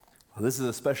This is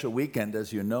a special weekend,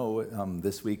 as you know.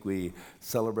 This week we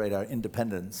celebrate our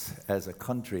independence as a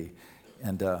country,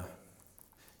 and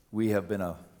we have been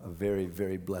a very,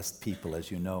 very blessed people,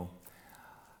 as you know.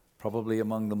 Probably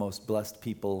among the most blessed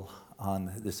people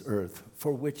on this earth,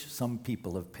 for which some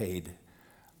people have paid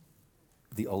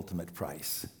the ultimate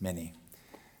price, many.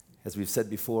 As we've said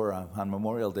before, on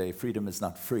Memorial Day, freedom is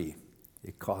not free.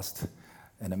 It cost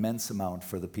an immense amount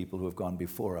for the people who have gone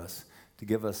before us to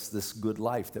give us this good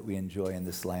life that we enjoy in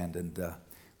this land. And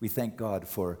we thank God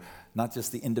for not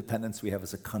just the independence we have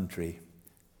as a country,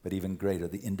 but even greater,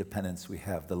 the independence we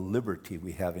have, the liberty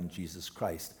we have in Jesus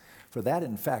Christ. For that,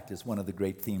 in fact, is one of the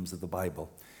great themes of the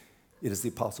Bible. It is the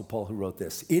Apostle Paul who wrote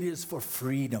this. It is for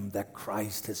freedom that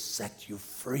Christ has set you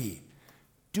free.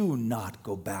 Do not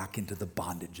go back into the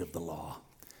bondage of the law,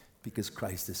 because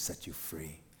Christ has set you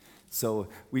free. So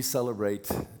we celebrate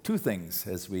two things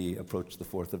as we approach the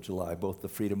 4th of July, both the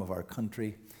freedom of our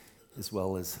country as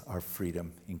well as our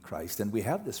freedom in Christ. And we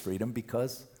have this freedom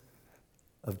because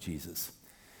of Jesus.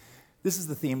 This is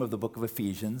the theme of the book of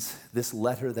Ephesians, this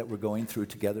letter that we're going through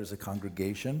together as a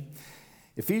congregation.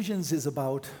 Ephesians is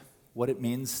about what it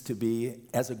means to be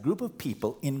as a group of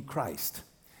people in Christ.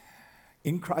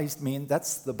 In Christ means,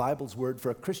 that's the Bible's word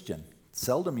for a Christian.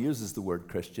 Seldom uses the word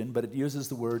Christian, but it uses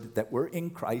the word that we're in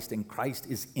Christ and Christ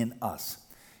is in us.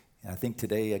 And I think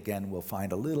today, again, we'll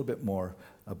find a little bit more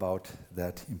about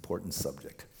that important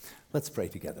subject. Let's pray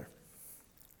together.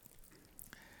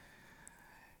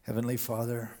 Heavenly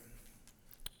Father,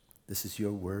 this is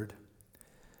your word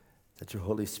that your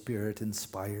Holy Spirit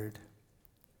inspired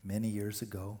many years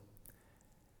ago,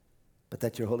 but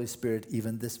that your Holy Spirit,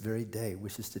 even this very day,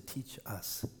 wishes to teach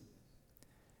us.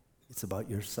 It's about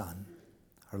your Son,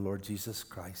 our Lord Jesus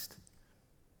Christ.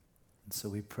 And so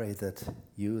we pray that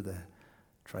you, the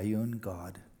triune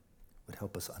God, would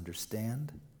help us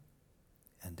understand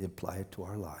and apply it to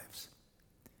our lives.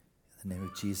 In the name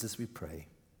of Jesus we pray.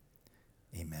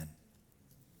 Amen.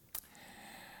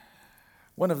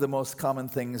 One of the most common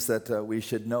things that we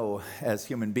should know as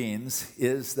human beings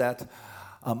is that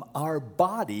our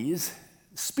bodies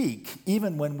speak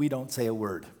even when we don't say a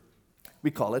word. We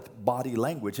call it body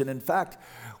language. And in fact,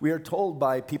 we are told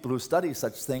by people who study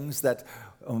such things that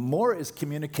more is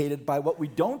communicated by what we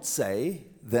don't say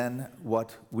than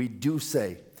what we do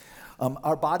say.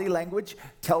 Our body language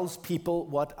tells people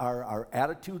what our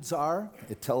attitudes are.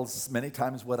 It tells many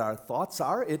times what our thoughts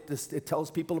are. It tells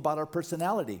people about our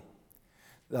personality.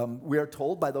 We are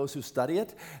told by those who study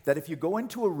it that if you go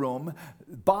into a room,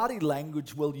 body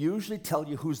language will usually tell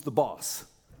you who's the boss.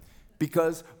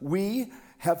 Because we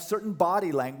have certain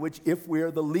body language if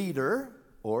we're the leader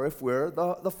or if we're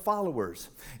the followers.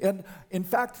 And in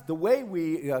fact, the way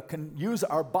we can use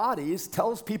our bodies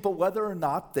tells people whether or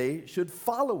not they should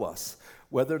follow us,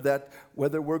 whether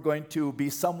we're going to be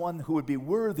someone who would be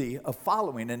worthy of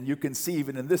following. And you can see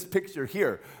even in this picture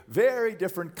here, very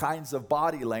different kinds of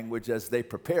body language as they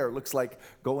prepare. It looks like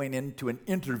going into an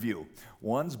interview.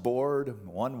 One's bored,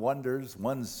 one wonders,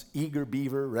 one's eager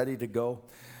beaver, ready to go.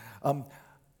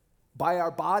 By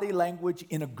our body language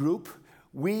in a group,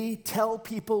 we tell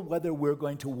people whether we're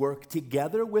going to work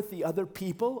together with the other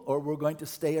people or we're going to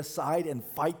stay aside and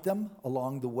fight them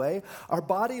along the way. Our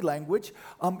body language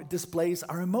displays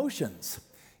our emotions.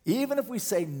 Even if we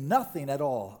say nothing at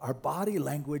all, our body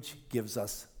language gives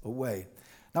us away.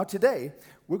 Now today,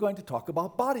 we're going to talk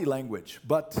about body language,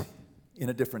 but in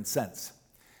a different sense.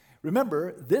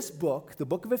 Remember, this book, the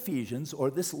book of Ephesians,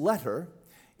 or this letter,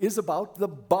 is about the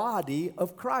body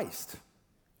of Christ.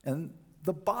 And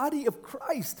the body of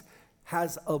Christ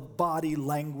has a body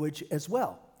language as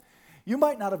well. You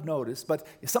might not have noticed, but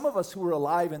some of us who were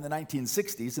alive in the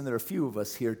 1960s, and there are a few of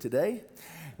us here today,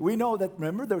 we know that,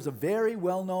 remember, there was a very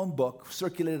well-known book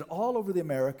circulated all over the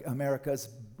Americas,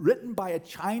 written by a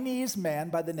Chinese man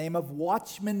by the name of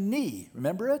Watchman Nee.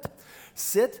 Remember it?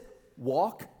 Sit,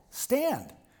 walk,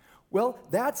 stand. Well,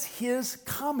 that's his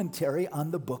commentary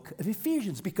on the book of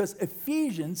Ephesians, because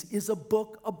Ephesians is a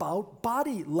book about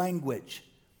body language.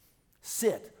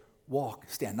 Sit, walk,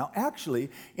 stand. Now,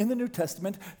 actually, in the New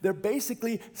Testament, there are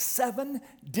basically 7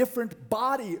 different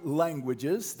body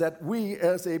languages that we,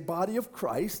 as a body of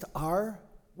Christ,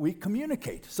 we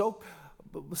communicate. So,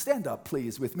 stand up,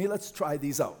 please, with me. Let's try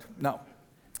these out. Now,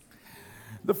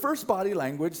 the first body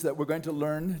language that we're going to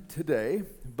learn today,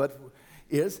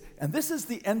 and this is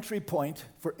the entry point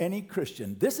for any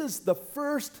Christian. This is the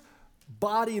first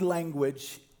body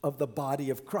language of the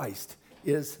body of Christ,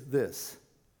 is this.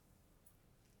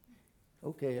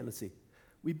 Okay, let's see.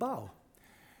 We bow.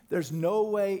 There's no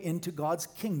way into God's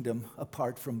kingdom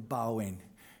apart from bowing.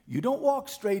 You don't walk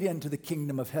straight into the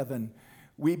kingdom of heaven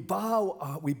we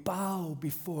bow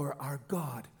before our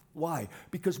God. Why?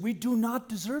 Because we do not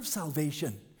deserve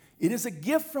salvation. It is a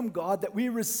gift from God that we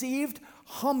received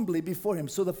humbly before him.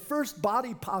 So the first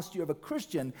body posture of a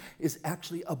Christian is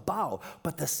actually a bow.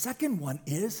 But the second one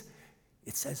is,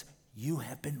 it says, you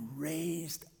have been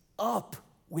raised up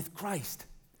with Christ.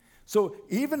 So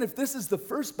even if this is the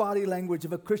first body language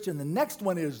of a Christian, the next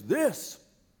one is this.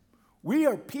 We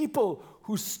are people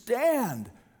who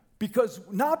stand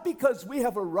not because we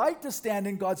have a right to stand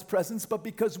in God's presence, but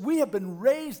because we have been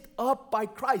raised up by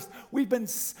Christ.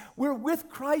 We're with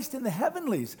Christ in the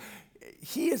heavenlies.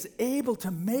 He is able to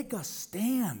make us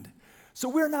stand. So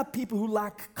we're not people who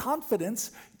lack confidence.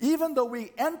 Even though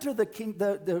we enter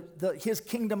his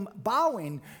kingdom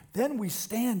bowing, then we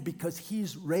stand because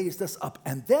he's raised us up.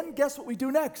 And then guess what we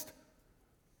do next?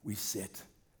 We sit.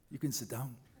 You can sit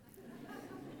down.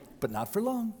 But not for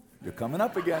long. You're coming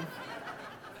up again.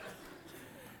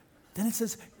 Then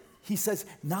he says,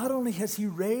 not only has he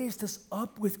raised us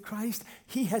up with Christ,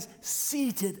 he has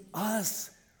seated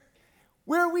us.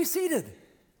 Where are we seated?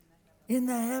 In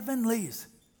the heavenlies.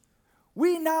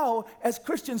 We now, as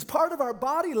Christians, part of our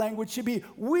body language should be,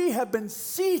 we have been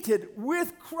seated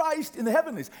with Christ in the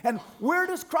heavenlies. And where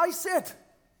does Christ sit?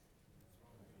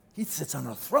 He sits on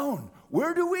a throne.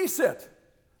 Where do we sit?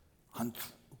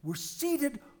 We're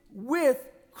seated with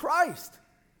Christ.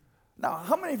 Now,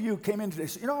 how many of you came in today and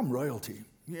said, I'm royalty?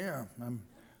 Yeah,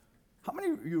 how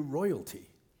many of you royalty?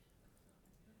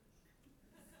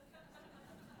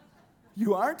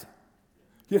 You aren't?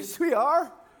 Yes, we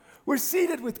are. We're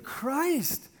seated with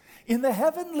Christ in the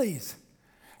heavenlies.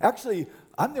 Actually,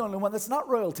 I'm the only one that's not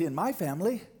royalty in my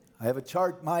family. I have a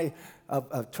chart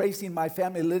of tracing my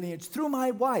family lineage through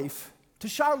my wife to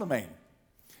Charlemagne.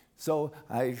 So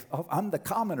I'm the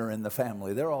commoner in the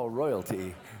family. They're all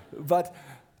royalty. But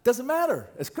doesn't matter.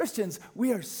 As Christians,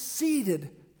 we are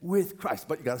seated with Christ.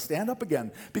 But you got to stand up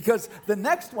again, because the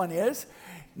next one is,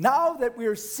 now that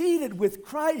we're seated with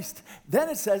Christ, then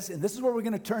it says, and this is where we're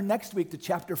going to turn next week to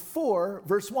chapter 4,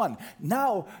 verse 1.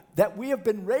 Now that we have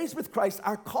been raised with Christ,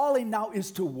 our calling now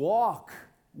is to walk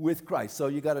with Christ. So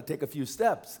you got to take a few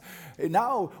steps. And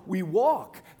now we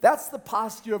walk. That's the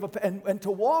posture of and to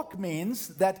walk means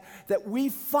that we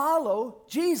follow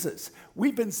Jesus.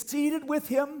 We've been seated with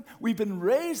him. We've been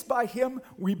raised by him.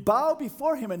 We bow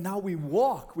before him, and now we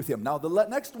walk with him. Now the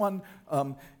next one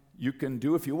you can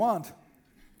do if you want.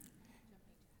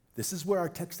 This is where our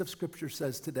text of Scripture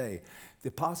says today. The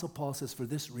Apostle Paul says, for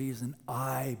this reason,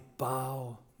 I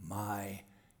bow my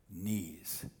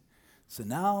knees. So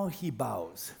now he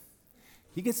bows.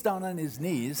 He gets down on his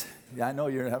knees. Yeah, I know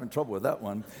you're having trouble with that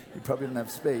one. You probably don't have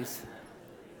space.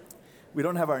 We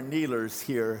don't have our kneelers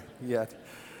here yet.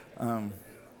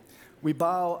 We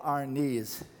bow our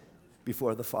knees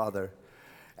before the Father.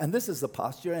 And this is the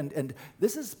posture, and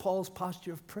this is Paul's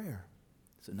posture of prayer.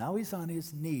 So now he's on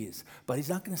his knees, but he's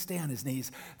not going to stay on his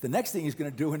knees. The next thing he's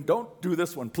going to do, and don't do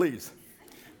this one, please.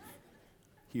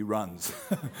 He runs.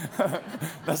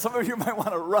 Now, some of you might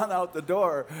want to run out the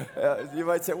door. You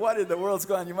might say, what in the world's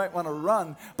going on? You might want to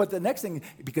run. But the next thing,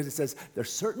 because it says,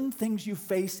 there's certain things you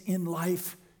face in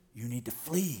life, you need to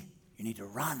flee. You need to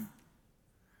run.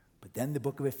 But then the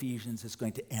book of Ephesians is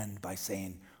going to end by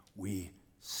saying, we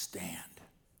stand.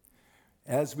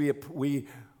 As we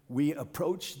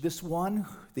approach this one,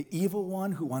 the evil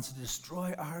one who wants to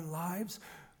destroy our lives,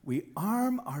 we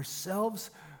arm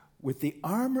ourselves with the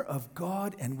armor of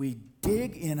God, and we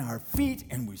dig in our feet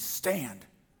and we stand.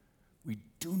 We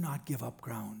do not give up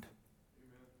ground.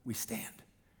 We stand.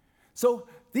 So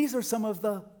these are some of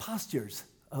the postures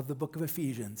of the book of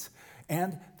Ephesians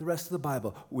and the rest of the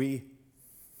Bible. We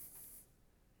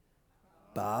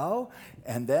bow,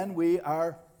 and then we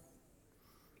are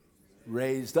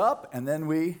raised up, and then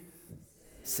we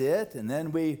sit, and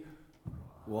then we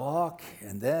walk,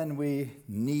 and then we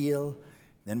kneel.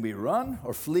 Then we run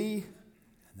or flee,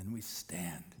 and then we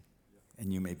stand,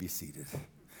 and you may be seated.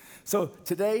 So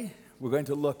today, we're going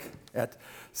to look at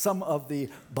some of the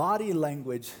body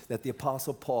language that the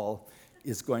Apostle Paul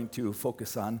is going to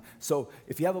focus on. So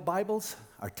if you have a Bibles,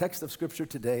 our text of Scripture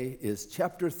today is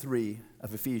chapter 3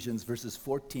 of Ephesians, verses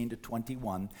 14 to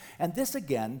 21. And this,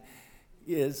 again,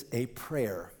 is a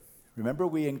prayer. Remember,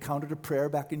 we encountered a prayer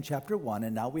back in chapter 1,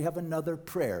 and now we have another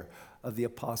prayer of the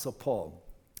Apostle Paul.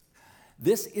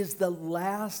 This is the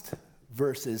last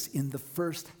verses in the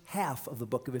first half of the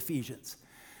book of Ephesians.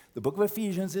 The book of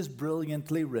Ephesians is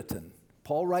brilliantly written.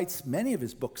 Paul writes many of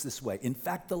his books this way. In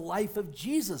fact, the life of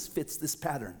Jesus fits this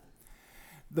pattern.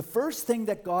 The first thing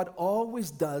that God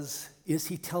always does is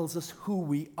he tells us who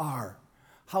we are,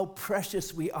 how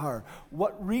precious we are,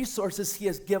 what resources he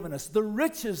has given us, the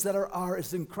riches that are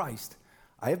ours in Christ.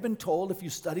 I have been told if you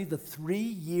study the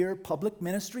 3-year public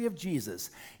ministry of Jesus,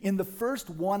 in the first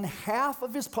 1/2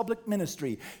 of his public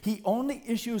ministry, he only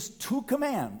issues 2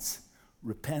 commands: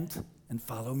 repent and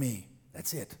follow me.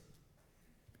 That's it.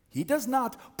 He does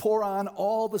not pour on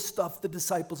all the stuff the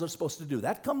disciples are supposed to do.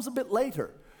 That comes a bit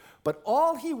later. But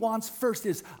all he wants first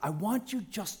is, I want you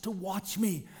just to watch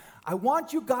me. I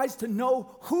want you guys to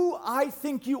know who I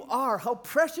think you are, how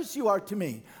precious you are to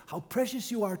me, how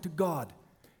precious you are to God.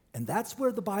 And that's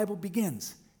where the Bible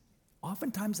begins.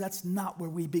 Oftentimes, that's not where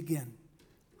we begin.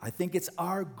 I think it's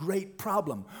our great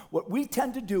problem. What we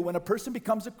tend to do when a person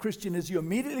becomes a Christian is you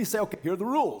immediately say, okay, here are the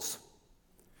rules.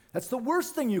 That's the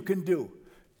worst thing you can do.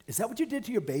 Is that what you did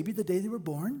to your baby the day they were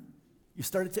born? You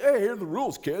started to say, hey, here are the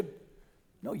rules, kid.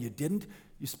 No, you didn't.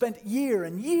 You spent years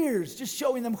and years just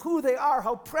showing them who they are,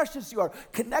 how precious you are,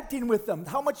 connecting with them,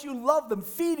 how much you love them,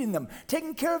 feeding them,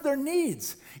 taking care of their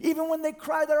needs. Even when they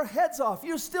cry their heads off,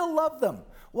 you still love them.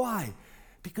 Why?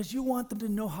 Because you want them to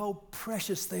know how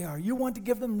precious they are. You want to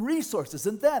give them resources.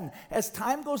 And then, as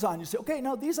time goes on, you say, okay,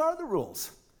 now these are the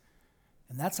rules.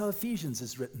 And that's how Ephesians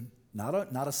is written.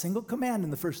 Not a single command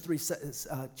in the first 3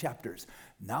 chapters.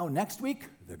 Now, next week,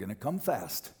 they're going to come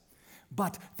fast.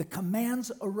 But the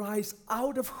commands arise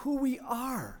out of who we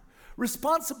are.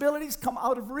 Responsibilities come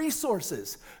out of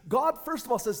resources. God, first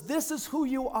of all, says, this is who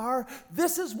you are.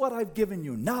 This is what I've given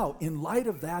you. Now, in light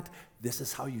of that, this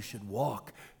is how you should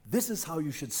walk. This is how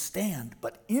you should stand.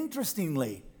 But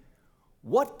interestingly,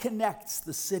 what connects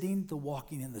the sitting, the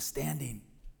walking, and the standing?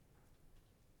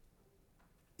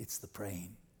 It's the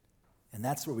praying. And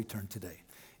that's where we turn today.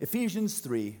 Ephesians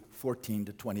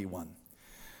 3:14-21.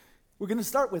 We're going to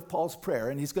start with Paul's prayer,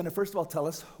 and he's going to first of all tell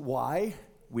us why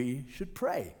we should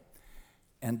pray.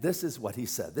 And this is what he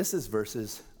said. This is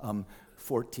verses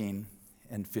 14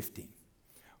 and 15.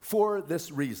 For this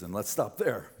reason, let's stop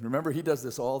there. Remember, he does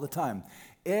this all the time.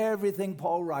 Everything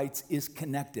Paul writes is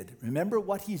connected. Remember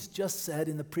what he's just said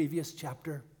in the previous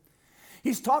chapter?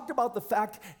 He's talked about the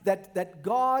fact that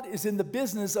God is in the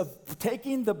business of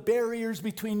taking the barriers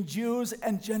between Jews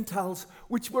and Gentiles,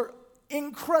 which were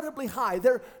incredibly high.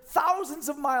 They're thousands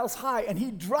of miles high, and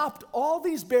he dropped all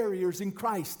these barriers in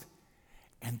Christ.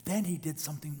 And then he did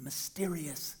something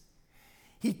mysterious.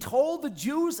 He told the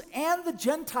Jews and the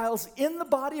Gentiles in the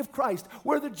body of Christ,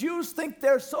 where the Jews think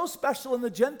they're so special and the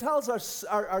Gentiles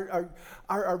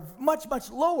are much, much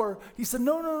lower. He said,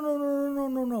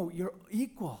 no, you're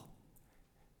equal.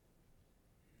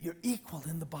 You're equal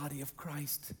in the body of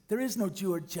Christ. There is no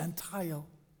Jew or Gentile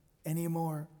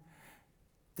anymore.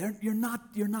 You're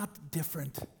not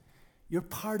different. You're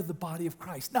part of the body of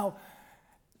Christ. Now,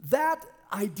 that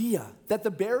idea that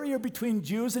the barrier between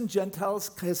Jews and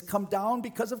Gentiles has come down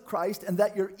because of Christ and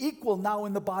that you're equal now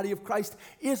in the body of Christ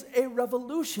is a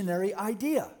revolutionary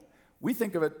idea. We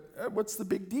think of it, what's the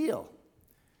big deal?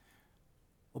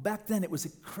 Well, back then it was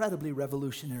incredibly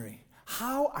revolutionary.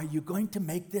 How are you going to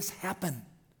make this happen?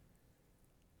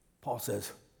 Paul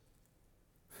says,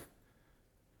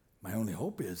 my only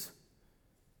hope is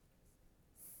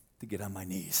to get on my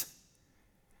knees.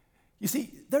 You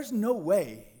see, there's no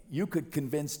way you could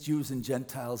convince Jews and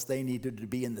Gentiles they needed to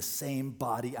be in the same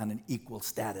body on an equal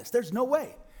status. There's no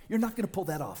way. You're not going to pull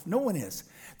that off. No one is.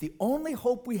 The only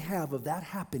hope we have of that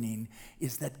happening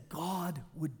is that God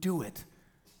would do it.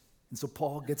 And so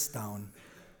Paul gets down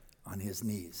on his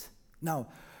knees. Now,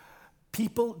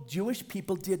 Jewish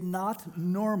people did not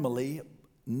normally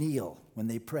kneel when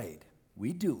they prayed.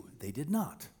 We do. They did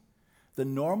not. The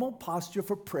normal posture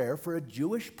for prayer for a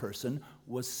Jewish person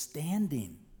was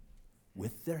standing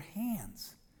with their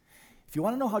hands. If you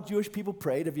want to know how Jewish people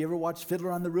prayed, have you ever watched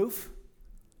Fiddler on the Roof?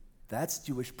 That's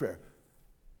Jewish prayer.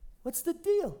 What's the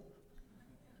deal?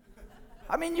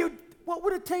 I mean, what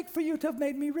would it take for you to have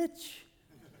made me rich?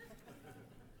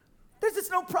 There's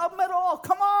just no problem at all.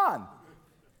 Come on.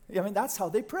 I mean, that's how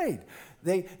they prayed.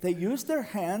 They used their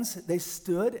hands, they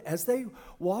stood as they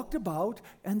walked about,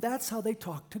 and that's how they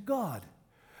talked to God.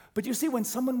 But you see, when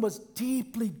someone was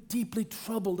deeply, deeply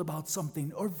troubled about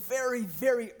something or very,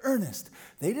 very earnest,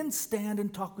 they didn't stand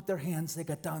and talk with their hands, they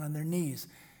got down on their knees.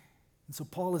 And so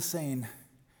Paul is saying,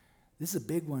 this is a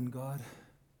big one, God.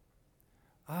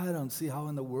 I don't see how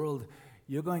in the world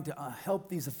you're going to help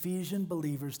these Ephesian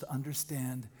believers to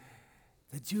understand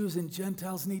that Jews and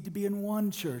Gentiles need to be in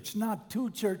one church, not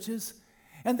 2 churches.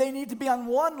 And they need to be on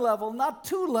one level, not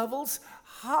two levels.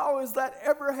 How has that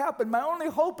ever happened? My only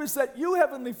hope is that you,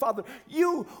 Heavenly Father,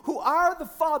 you who are the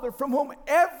Father from whom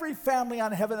every family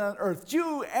on heaven and on earth,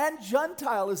 Jew and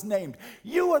Gentile, is named.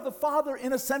 You are the Father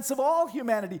in a sense of all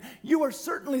humanity. You are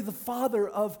certainly the Father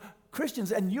of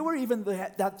Christians, and you are even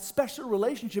that special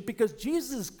relationship because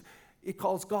Jesus, it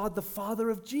calls God the Father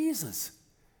of Jesus.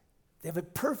 They have a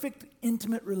perfect,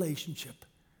 intimate relationship.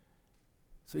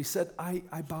 So he said, I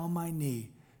bow my knee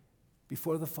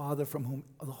before the Father from whom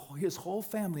his whole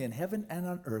family in heaven and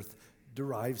on earth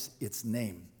derives its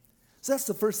name. So that's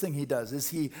the first thing he does, is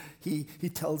he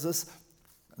tells us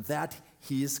that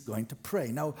he is going to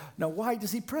pray. Now, why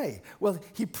does he pray? Well,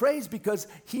 he prays because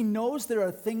he knows there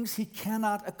are things he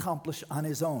cannot accomplish on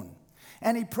his own.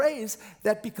 And he prays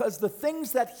that because the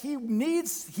things that he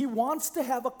wants to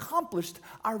have accomplished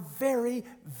are very,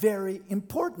 very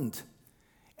important.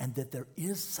 And that there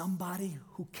is somebody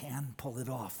who can pull it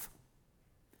off.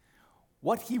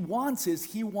 What he wants is,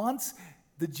 he wants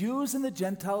the Jews and the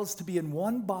Gentiles to be in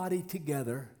one body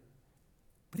together,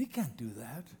 but he can't do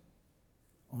that.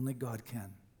 Only God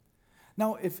can.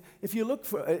 Now, if you look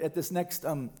at this next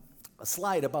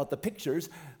slide about the pictures,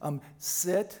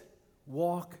 sit,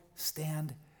 walk,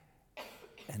 stand,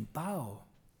 and bow.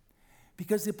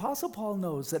 Because the Apostle Paul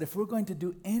knows that if we're going to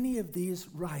do any of these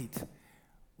right,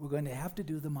 we're going to have to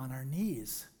do them on our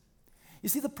knees. You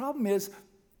see, the problem is,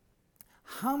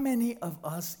 how many of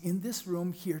us in this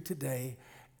room here today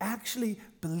actually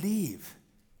believe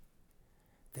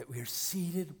that we are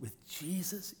seated with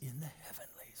Jesus in the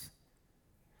heavenlies?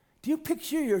 Do you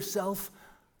picture yourself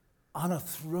on a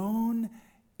throne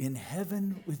in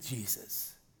heaven with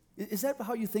Jesus? Is that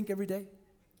how you think every day?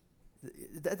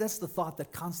 That's the thought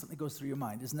that constantly goes through your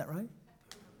mind, isn't that right?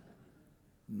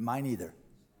 Mine either.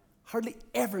 Hardly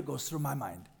ever goes through my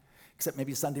mind, except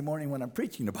maybe Sunday morning when I'm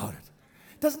preaching about it.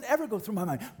 It doesn't ever go through my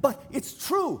mind, but it's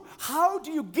true. How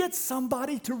do you get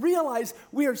somebody to realize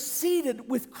we are seated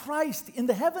with Christ in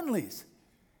the heavenlies?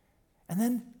 And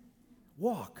then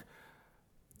walk.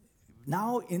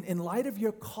 Now, in light of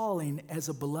your calling as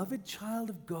a beloved child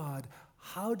of God,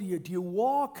 how do you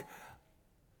walk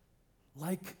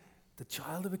like the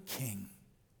child of a king?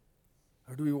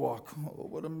 Or do we walk, oh,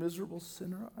 what a miserable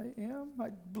sinner I am.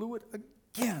 I blew it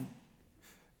again.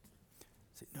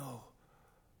 Say, no,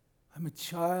 I'm a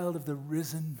child of the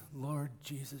risen Lord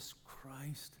Jesus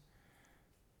Christ.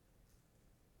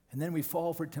 And then we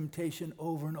fall for temptation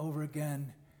over and over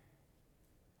again.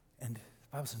 And the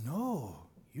Bible says, no,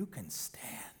 you can stand.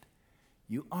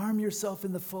 You arm yourself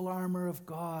in the full armor of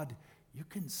God. You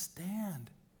can stand.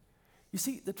 You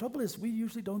see, the trouble is we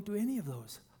usually don't do any of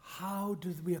those. How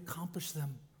do we accomplish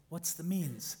them? What's the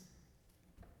means?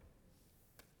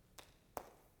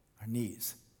 Our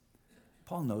knees.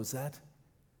 Paul knows that,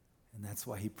 and that's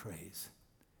why he prays.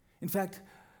 In fact,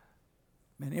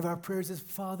 many of our prayers is,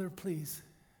 Father, please.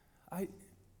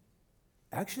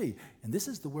 Actually, and this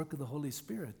is the work of the Holy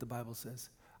Spirit, the Bible says,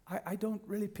 I don't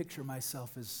really picture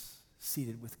myself as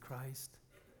seated with Christ.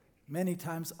 Many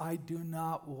times I do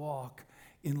not walk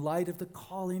in light of the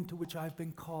calling to which I've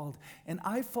been called. And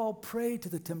I fall prey to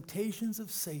the temptations of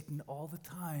Satan all the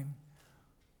time.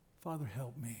 Father,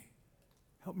 help me.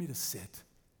 Help me to sit.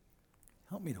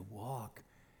 Help me to walk.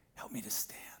 Help me to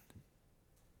stand.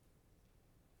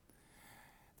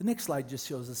 The next slide just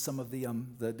shows us some of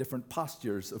the different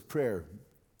postures of prayer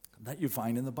that you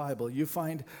find in the Bible. You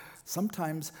find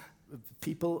sometimes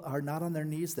people are not on their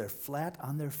knees, they're flat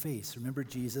on their face. Remember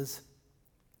Jesus?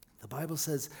 The Bible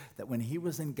says that when he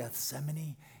was in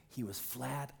Gethsemane, he was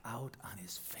flat out on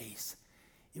his face.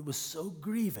 It was so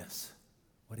grievous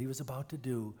what he was about to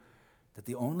do that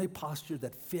the only posture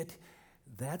that fit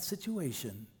that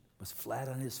situation was flat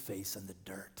on his face in the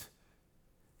dirt.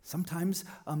 Sometimes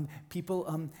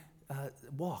people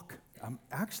walk.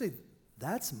 Actually,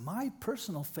 that's my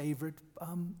personal favorite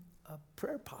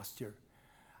prayer posture.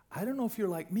 I don't know if you're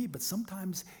like me, but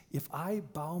sometimes if I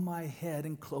bow my head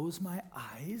and close my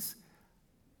eyes,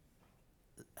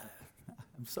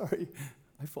 I'm sorry,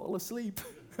 I fall asleep.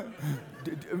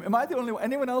 Am I the only one?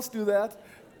 Anyone else do that?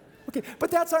 Okay,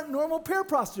 but that's our normal prayer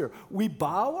posture. We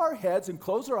bow our heads and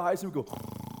close our eyes and we go.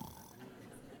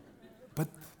 But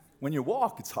when you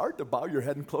walk, it's hard to bow your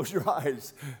head and close your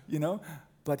eyes, you know?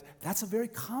 But that's a very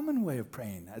common way of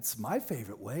praying. That's my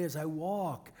favorite way as I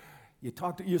walk.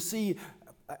 You see,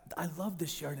 I love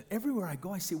this yard, and everywhere I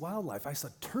go, I see wildlife. I saw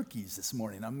turkeys this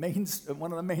morning on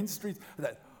one of the main streets. I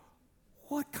thought,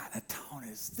 what kind of town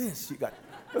is this?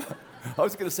 I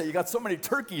was going to say, you got so many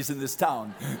turkeys in this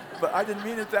town, but I didn't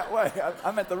mean it that way.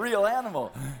 I meant the real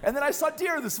animal. And then I saw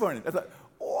deer this morning. I thought,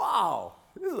 wow,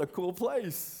 this is a cool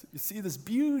place. You see this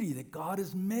beauty that God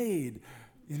has made.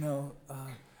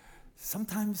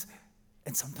 Sometimes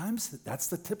that's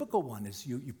the typical one, is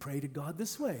you pray to God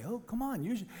this way. Oh, come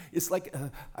on. It's like,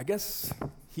 I guess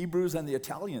Hebrews and the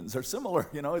Italians are similar.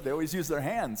 They always use their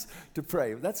hands to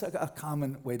pray. That's a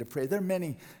common way to pray. There are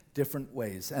many different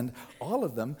ways, and all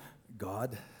of them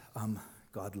God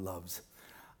loves.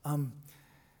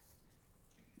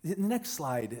 The next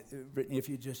slide, Brittany, if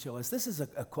you just show us, this is a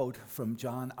quote from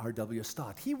John R.W.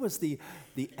 Stott. He was the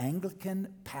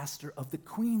Anglican pastor of the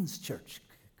Queen's Church,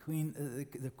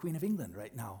 the Queen of England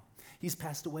right now. He's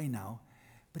passed away now,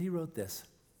 but he wrote this: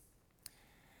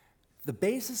 "The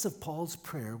basis of Paul's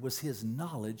prayer was his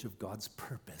knowledge of God's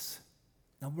purpose."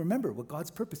 Now remember what God's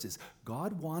purpose is.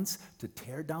 God wants to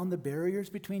tear down the barriers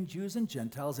between Jews and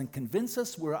Gentiles and convince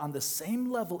us we're on the same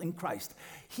level in Christ.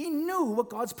 He knew what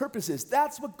God's purpose is.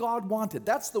 That's what God wanted.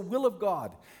 That's the will of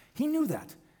God. He knew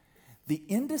that. The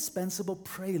indispensable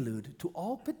prelude to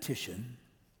all petition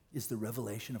is the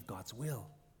revelation of God's will.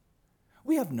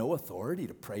 We have no authority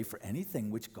to pray for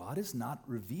anything which God has not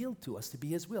revealed to us to be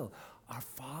his will. Our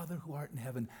Father who art in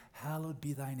heaven, hallowed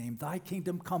be thy name. Thy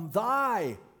kingdom come,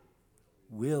 thy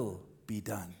will be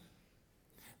done.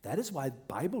 That is why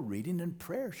Bible reading and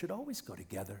prayer should always go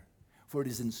together. For it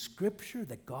is in Scripture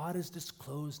that God has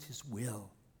disclosed his will,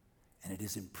 and it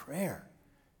is in prayer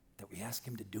that we ask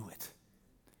him to do it.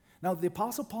 Now, the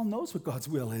Apostle Paul knows what God's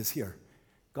will is here.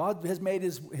 God has made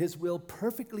his will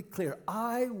perfectly clear.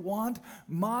 I want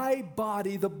my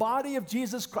body, the body of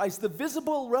Jesus Christ, the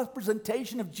visible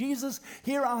representation of Jesus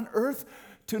here on earth,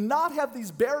 to not have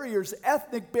these barriers,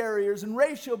 ethnic barriers and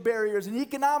racial barriers and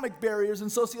economic barriers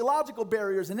and sociological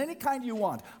barriers and any kind you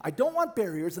want. I don't want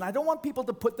barriers, and I don't want people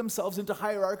to put themselves into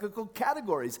hierarchical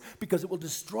categories, because it will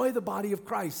destroy the body of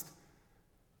Christ.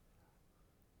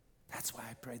 That's why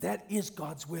I pray. That is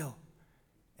God's will.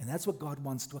 And that's what God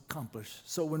wants to accomplish.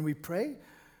 So when we pray,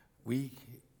 we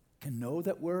can know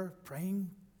that we're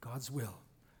praying God's will.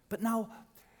 But now,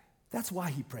 that's why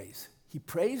he prays. He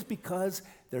prays because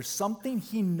there's something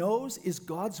he knows is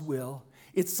God's will.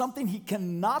 It's something he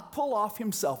cannot pull off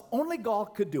himself. Only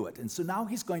God could do it. And so now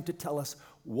he's going to tell us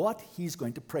what he's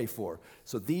going to pray for.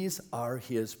 So these are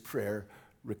his prayer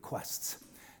requests.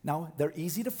 Now, they're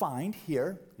easy to find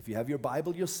here. If you have your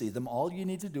Bible, you'll see them. All you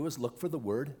need to do is look for the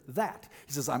word that.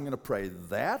 He says, I'm going to pray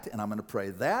that, and I'm going to pray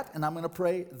that, and I'm going to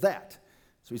pray that.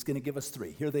 So he's going to give us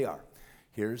three. Here they are.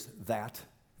 Here's that,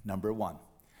 number one.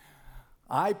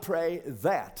 I pray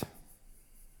that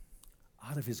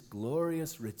out of his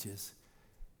glorious riches,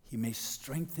 he may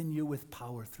strengthen you with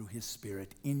power through his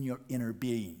Spirit in your inner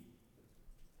being.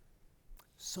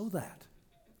 So that,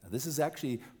 now this is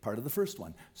actually part of the first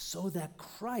one, so that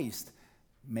Christ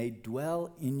may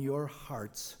dwell in your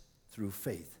hearts through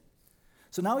faith.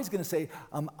 So now he's going to say,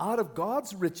 out of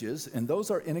God's riches, and those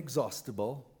are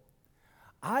inexhaustible,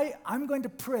 I'm going to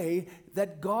pray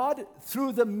that God,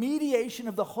 through the mediation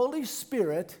of the Holy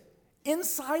Spirit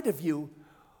inside of you,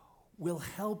 will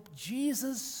help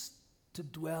Jesus to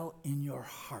dwell in your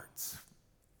hearts.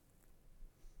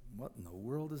 What in the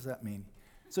world does that mean?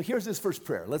 So here's his first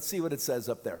prayer. Let's see what it says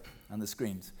up there on the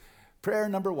screens. Prayer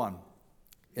number one.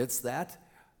 It's that.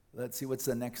 Let's see what's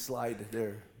the next slide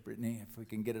there, Brittany, if we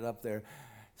can get it up there.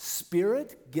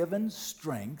 Spirit-given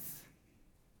strength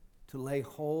to lay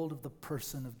hold of the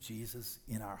person of Jesus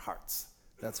in our hearts.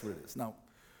 That's what it is. Now,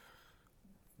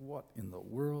 what in the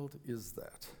world is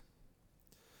that?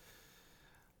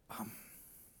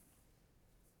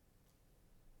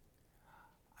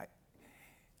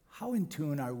 How in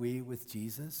tune are we with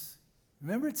Jesus?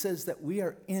 Remember, it says that we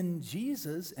are in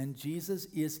Jesus and Jesus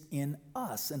is in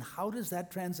us. And how does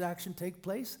that transaction take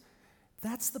place?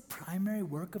 That's the primary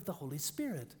work of the Holy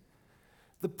Spirit.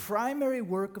 The primary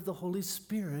work of the Holy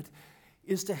Spirit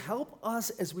is to help us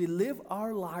as we live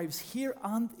our lives here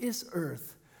on this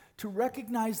earth to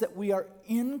recognize that we are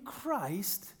in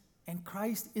Christ and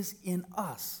Christ is in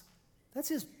us. That's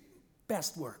his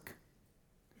best work.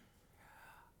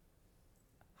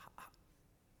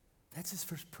 That's his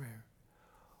first prayer.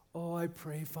 Oh, I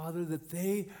pray, Father, that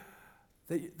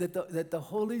the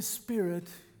Holy Spirit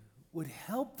would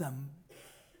help them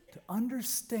to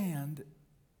understand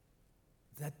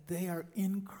that they are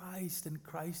in Christ and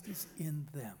Christ is in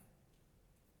them.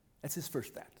 That's his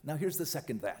first that. Now here's the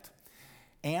second that.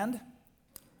 And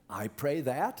I pray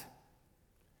that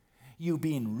you,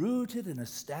 being rooted and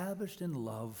established in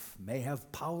love, may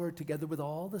have power together with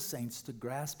all the saints to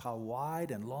grasp how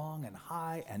wide and long and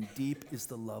high and deep is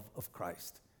the love of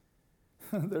Christ.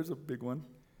 There's a big one.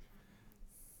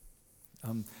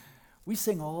 We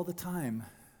sing all the time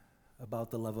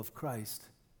about the love of Christ.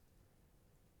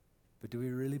 But do we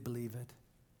really believe it?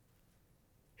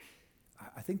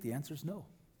 I think the answer is no.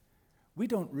 We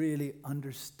don't really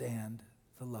understand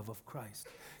the love of Christ.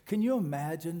 Can you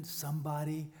imagine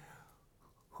somebody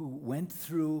who went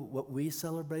through what we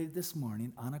celebrated this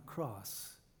morning on a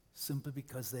cross simply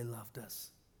because they loved us?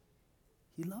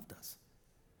 He loved us.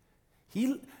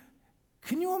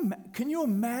 Can you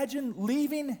imagine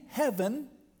leaving heaven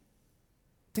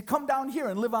to come down here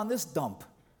and live on this dump?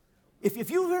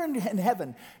 If you were in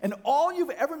heaven and all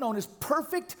you've ever known is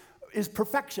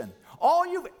perfection, all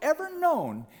you've ever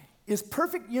known is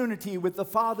perfect unity with the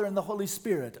Father and the Holy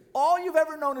Spirit, all you've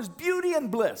ever known is beauty and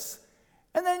bliss,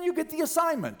 and then you get the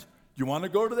assignment. You want to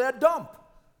go to that dump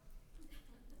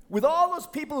with all those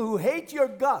people who hate your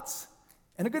guts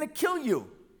and are going to kill you.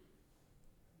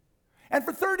 And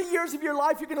for 30 years of your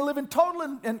life, you're going to live in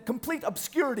total and complete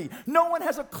obscurity. No one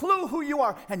has a clue who you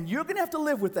are, and you're going to have to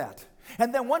live with that.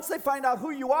 And then once they find out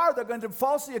who you are, they're going to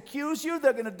falsely accuse you,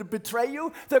 they're going to betray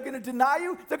you, they're going to deny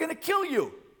you, they're going to kill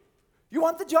you. You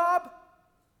want the job?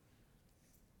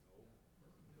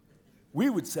 We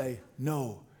would say,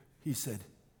 no. He said,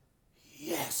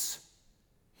 yes.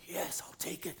 Yes, I'll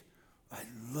take it. I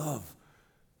love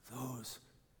those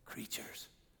creatures.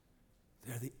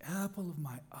 They're the apple of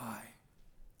my eye.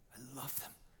 I love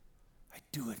them. I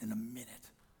do it in a minute.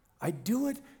 I do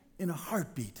it in a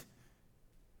heartbeat.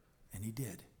 And he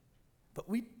did. But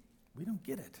we don't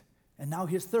get it. And now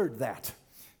here's that.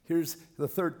 Here's the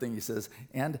third thing he says.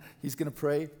 And he's going to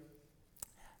pray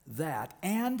that,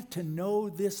 and to know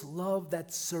this love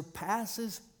that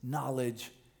surpasses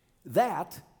knowledge,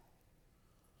 that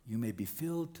you may be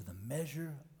filled to the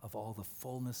measure of all the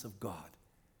fullness of God.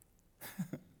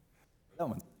 That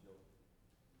one.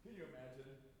 Can you imagine?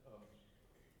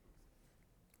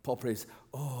 Paul prays,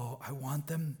 oh, I want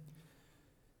them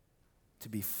to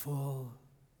be full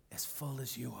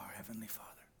as you are, Heavenly Father.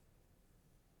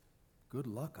 Good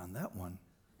luck on that one.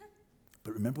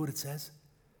 But remember what it says?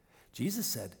 Jesus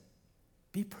said,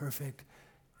 be perfect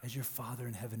as your Father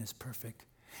in heaven is perfect.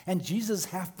 And Jesus'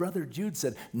 half-brother Jude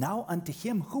said, now unto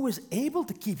him who is able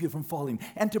to keep you from falling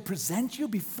and to present you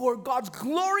before God's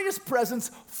glorious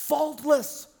presence,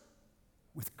 faultless,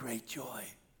 with great joy.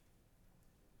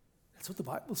 That's what the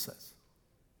Bible says.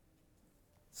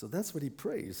 So that's what he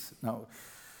prays. Now,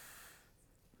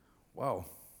 wow.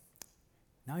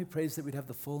 Now he prays that we'd have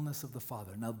the fullness of the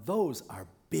Father. Now those are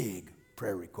big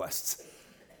prayer requests.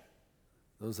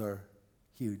 Those are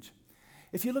huge.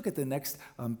 If you look at the next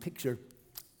picture,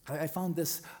 I found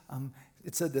this,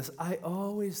 it said this, I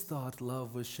always thought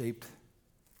love was shaped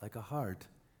like a heart,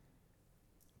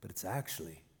 but it's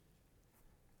actually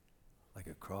like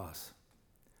a cross.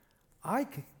 I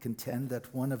contend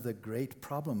that one of the great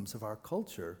problems of our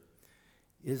culture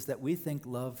is that we think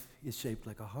love is shaped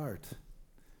like a heart,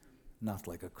 not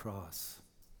like a cross.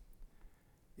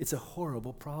 It's a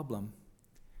horrible problem.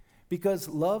 Because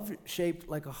love shaped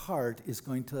like a heart is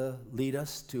going to lead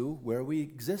us to where we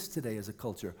exist today as a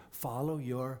culture. Follow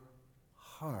your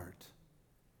heart.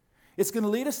 It's going to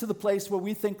lead us to the place where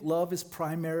we think love is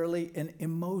primarily an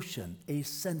emotion, a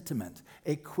sentiment,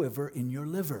 a quiver in your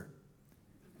liver.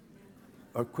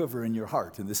 Or quiver in your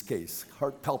heart, in this case.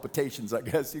 Heart palpitations, I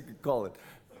guess you could call it.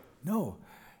 No,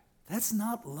 that's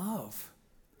not love.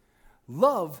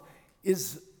 Love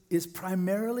is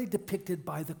primarily depicted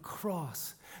by the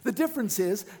cross. The difference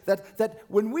is that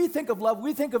when we think of love,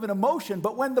 we think of an emotion,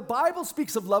 but when the Bible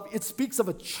speaks of love, it speaks of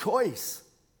a choice.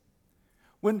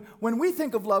 When we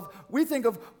think of love, we think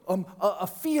of a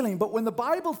feeling, but when the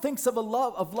Bible thinks of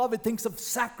love, it thinks of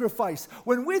sacrifice.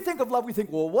 When we think of love, we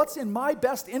think, well, what's in my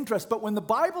best interest? But when the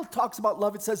Bible talks about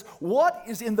love, it says, what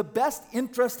is in the best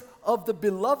interest of the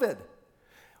beloved?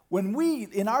 When we,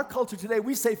 in our culture today,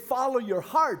 we say, follow your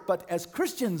heart, but as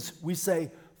Christians, we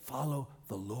say, follow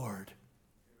the Lord.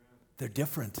 They're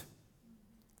different.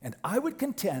 And I would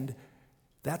contend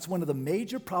that's one of the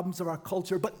major problems of our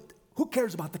culture, but who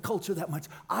cares about the culture that much?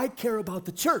 I care about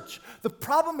the church. The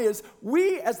problem is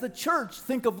we as the church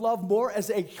think of love more as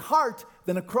a heart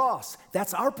than a cross.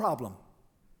 That's our problem.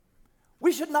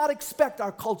 We should not expect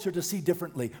our culture to see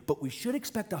differently, but we should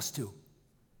expect us to.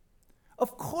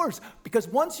 Of course, because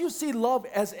once you see love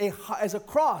as a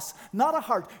cross, not a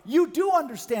heart, you do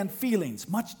understand feelings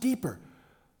much deeper.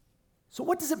 So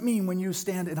what does it mean when you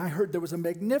stand, and I heard there was a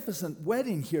magnificent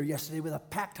wedding here yesterday with a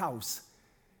packed house,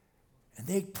 and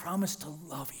they promised to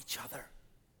love each other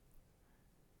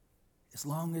as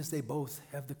long as they both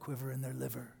have the quiver in their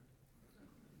liver.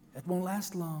 It won't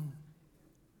last long.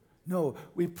 No,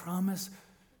 we promise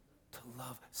to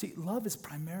love. See, love is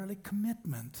primarily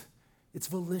commitment. It's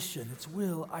volition, it's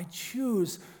will. I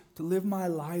choose to live my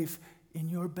life in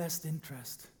your best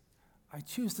interest. I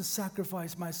choose to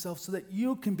sacrifice myself so that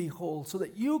you can be whole, so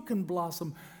that you can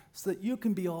blossom, so that you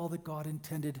can be all that God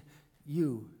intended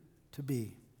you to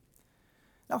be.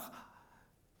 Now,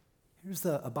 here's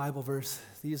a Bible verse.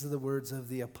 These are the words of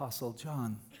the Apostle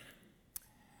John.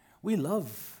 We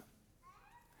love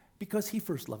because he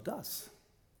first loved us.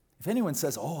 If anyone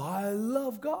says, oh, I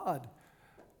love God,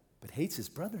 but hates his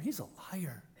brother, he's a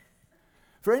liar.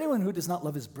 For anyone who does not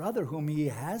love his brother whom he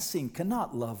has seen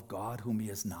cannot love God whom he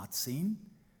has not seen.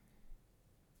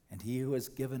 And he who has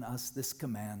given us this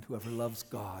command, whoever loves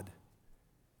God,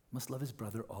 must love his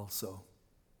brother also.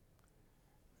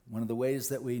 One of the ways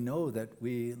that we know that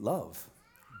we love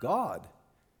God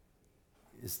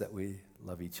is that we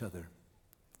love each other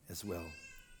as well.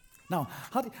 Now,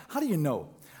 how do you know?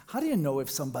 How do you know if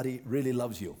somebody really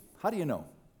loves you? How do you know?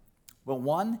 Well,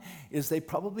 one is they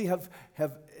probably have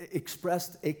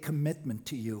expressed a commitment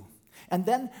to you. And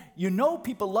then you know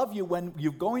people love you when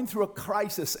you're going through a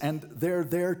crisis and they're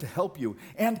there to help you.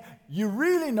 And you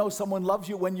really know someone loves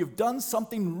you when you've done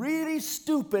something really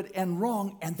stupid and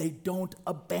wrong and they don't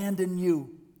abandon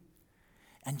you.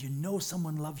 And you know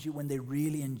someone loves you when they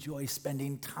really enjoy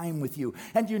spending time with you.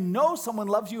 And you know someone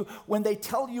loves you when they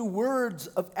tell you words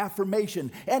of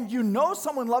affirmation. And you know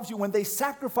someone loves you when they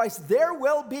sacrifice their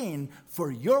well-being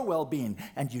for your well-being.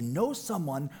 And you know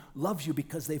someone loves you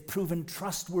because they've proven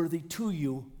trustworthy to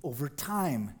you over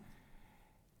time.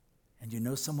 And you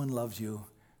know someone loves you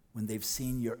when they've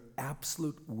seen your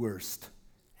absolute worst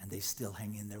and they still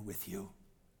hang in there with you.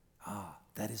 Ah,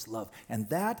 that is love. And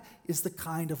that is the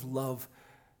kind of love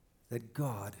that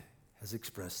God has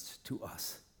expressed to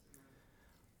us.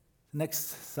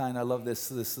 Next sign, I love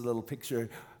this little picture.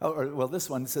 This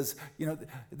one says,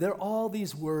 there are all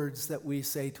these words that we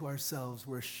say to ourselves.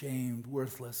 We're ashamed,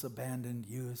 worthless, abandoned,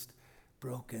 used,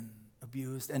 broken,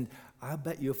 abused. And I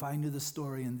bet you if I knew the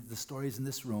story and the stories in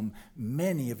this room,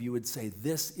 many of you would say,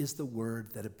 this is the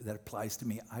word that applies to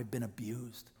me. I've been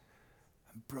abused.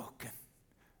 I'm broken.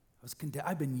 I was condemned.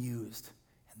 I've been used.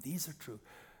 And these are true.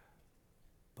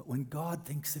 But when God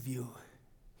thinks of you,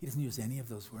 he doesn't use any of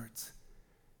those words.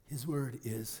 His word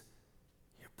is,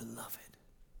 you're beloved.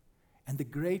 And the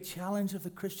great challenge of the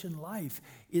Christian life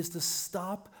is to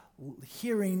stop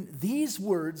hearing these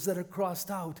words that are crossed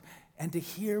out and to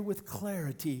hear with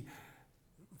clarity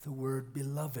the word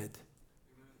beloved.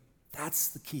 That's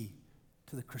the key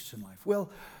to the Christian life. Well,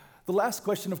 the last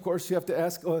question, of course, you have to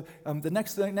ask, the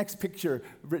next picture,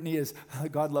 Brittany, is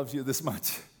God loves you this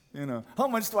much. How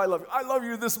much do I love you? I love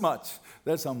you this much.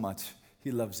 That's how much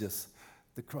he loves us,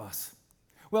 the cross.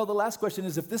 Well, the last question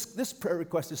is, if this prayer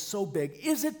request is so big,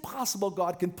 is it possible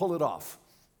God can pull it off?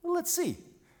 Well, let's see.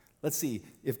 Let's see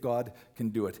if God can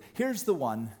do it. Here's the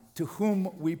one to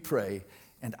whom we pray,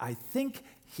 and I think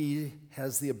he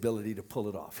has the ability to pull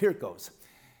it off. Here it goes.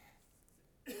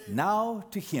 Now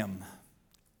to him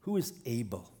who is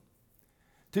able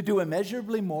to do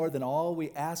immeasurably more than all we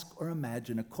ask or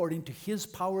imagine, according to his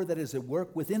power that is at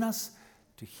work within us,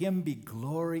 to him be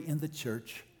glory in the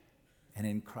church and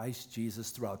in Christ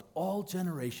Jesus throughout all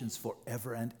generations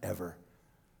forever and ever.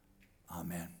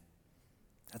 Amen.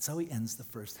 That's how he ends the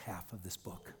first half of this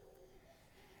book.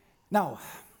 Now,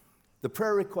 the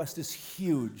prayer request is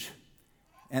huge,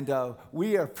 and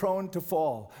we are prone to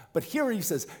fall. But here he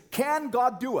says, can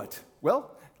God do it?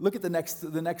 Well, look at the next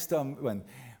one.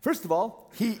 First of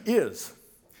all, he is.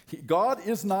 God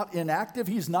is not inactive.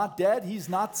 He's not dead. He's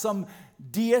not some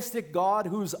deistic God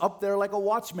who's up there like a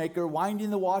watchmaker,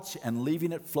 winding the watch and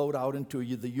leaving it float out into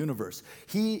the universe.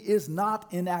 He is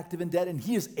not inactive and dead, and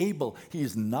he is able. He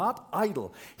is not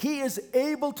idle. He is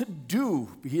able to do.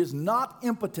 He is not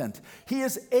impotent. He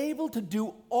is able to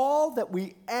do all that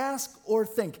we ask or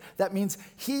think. That means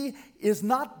he is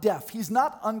not deaf. He's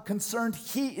not unconcerned.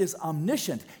 He is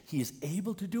omniscient. He is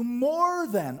able to do more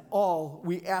than all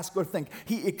we ask or think.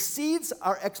 He exceeds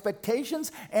our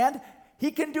expectations, and he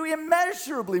can do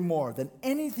immeasurably more than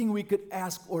anything we could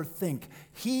ask or think.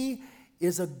 He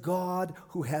is a God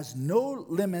who has no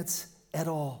limits at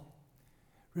all.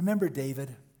 Remember David?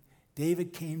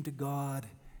 David came to God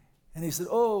and he said,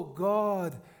 oh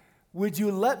God, would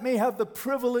you let me have the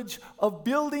privilege of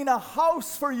building a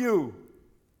house for you?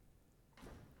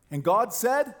 And God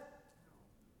said,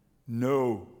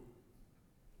 no.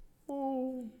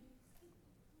 Oh.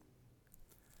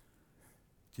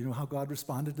 Do you know how God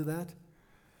responded to that?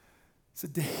 He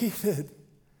said, David,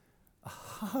 a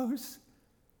house?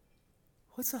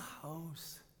 What's a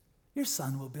house? Your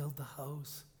son will build the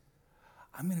house.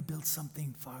 I'm going to build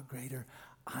something far greater.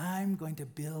 You're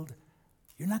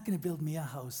not going to build me a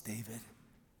house, David.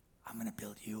 I'm going to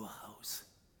build you a house.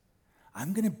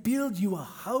 I'm going to build you a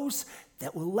house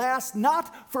that will last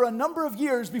not for a number of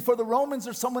years before the Romans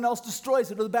or someone else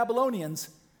destroys it or the Babylonians.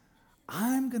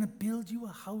 I'm going to build you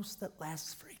a house that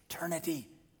lasts for eternity.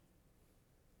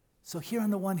 So here on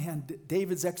the one hand,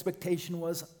 David's expectation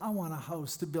was, I want a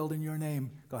house to build in your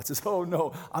name. God says, oh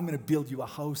no, I'm going to build you a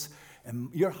house. And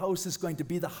your house is going to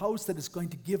be the house that is going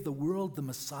to give the world the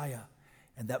Messiah.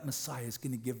 And that Messiah is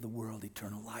going to give the world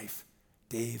eternal life.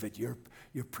 David, your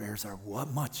prayers are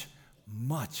much,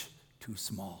 much too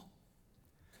small.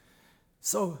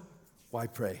 So why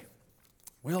pray?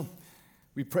 Well,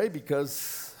 we pray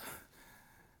because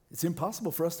it's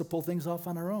impossible for us to pull things off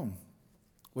on our own.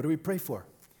 What do we pray for?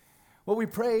 Well, we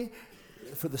pray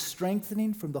for the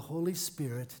strengthening from the Holy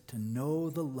Spirit to know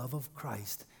the love of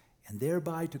Christ and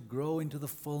thereby to grow into the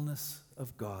fullness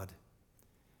of God.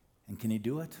 And can he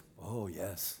do it? Oh,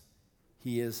 yes.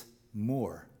 He is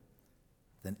more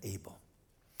than able.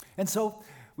 And so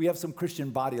we have some Christian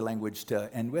body language to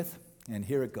end with, and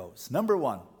here it goes. Number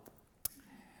 1,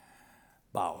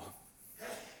 bow.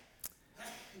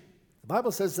 The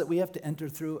Bible says that we have to enter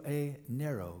through a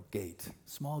narrow gate,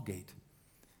 small gate.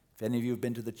 If any of you have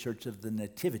been to the Church of the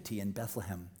Nativity in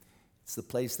Bethlehem, it's the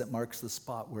place that marks the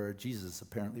spot where Jesus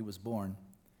apparently was born.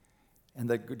 And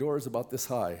the door is about this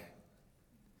high.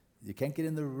 You can't get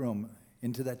in the room,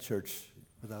 into that church,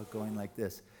 without going like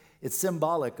this. It's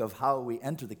symbolic of how we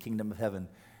enter the kingdom of heaven.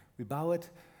 We bow it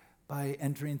by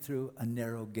entering through a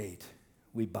narrow gate.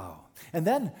 We bow. And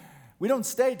then we don't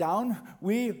stay down,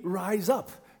 we rise up.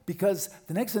 Because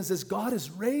the next sentence says, God has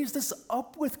raised us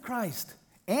up with Christ.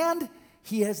 And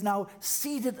he has now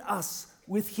seated us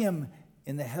with him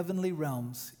in the heavenly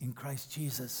realms in Christ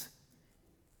Jesus.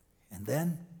 And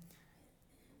then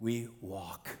we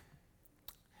walk.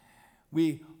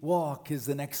 We walk is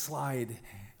the next slide.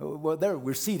 Well, there,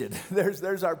 we're seated.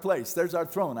 There's our place. There's our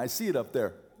throne. I see it up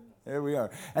there. There we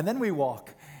are. And then we walk.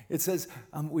 It says,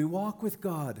 we walk with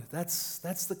God. That's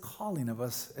the calling of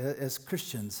us as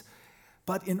Christians.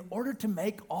 But in order to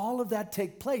make all of that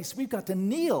take place, we've got to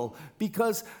kneel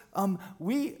because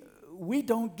we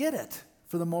don't get it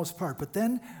for the most part. But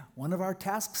then one of our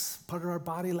tasks, part of our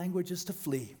body language, is to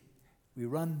flee. We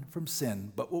run from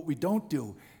sin. But what we don't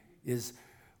do is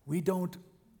we don't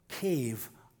cave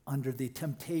under the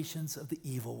temptations of the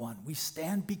evil one. We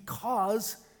stand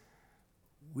because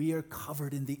we are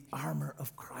covered in the armor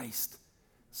of Christ.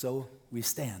 So we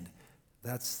stand.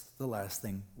 That's the last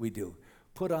thing we do.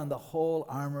 Put on the whole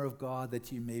armor of God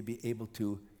that you may be able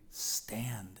to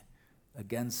stand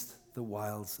against the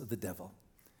wiles of the devil.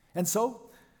 And so,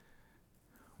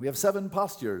 we have 7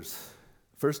 postures.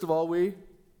 First of all,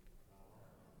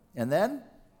 and then,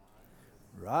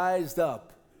 rised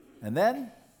up. And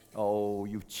then, oh,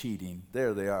 you cheating.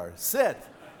 There they are. Sit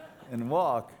and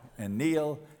walk and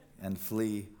kneel and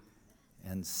flee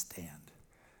and stand.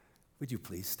 Would you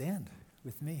please stand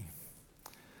with me?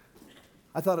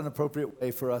 I thought an appropriate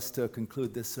way for us to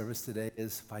conclude this service today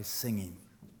is by singing.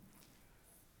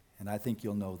 And I think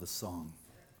you'll know the song.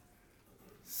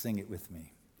 Sing it with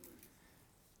me.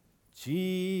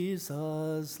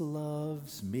 Jesus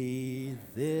loves me,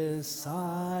 this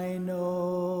I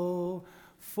know,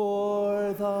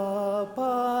 for the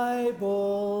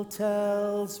Bible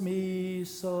tells me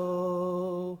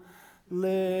so.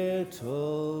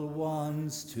 Little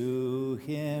ones to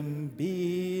him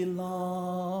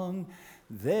belong.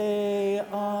 They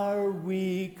are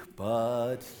weak,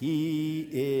 but he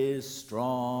is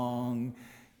strong.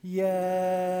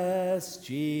 Yes,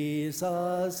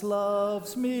 Jesus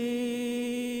loves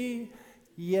me.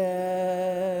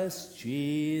 Yes,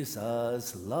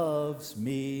 Jesus loves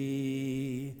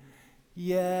me.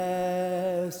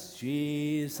 Yes,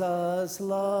 Jesus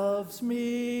loves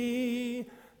me.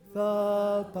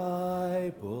 The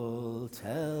Bible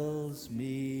tells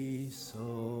me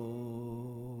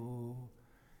so.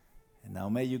 And now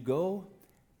may you go,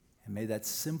 and may that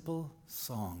simple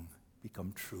song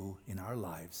become true in our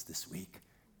lives this week.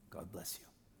 God bless you.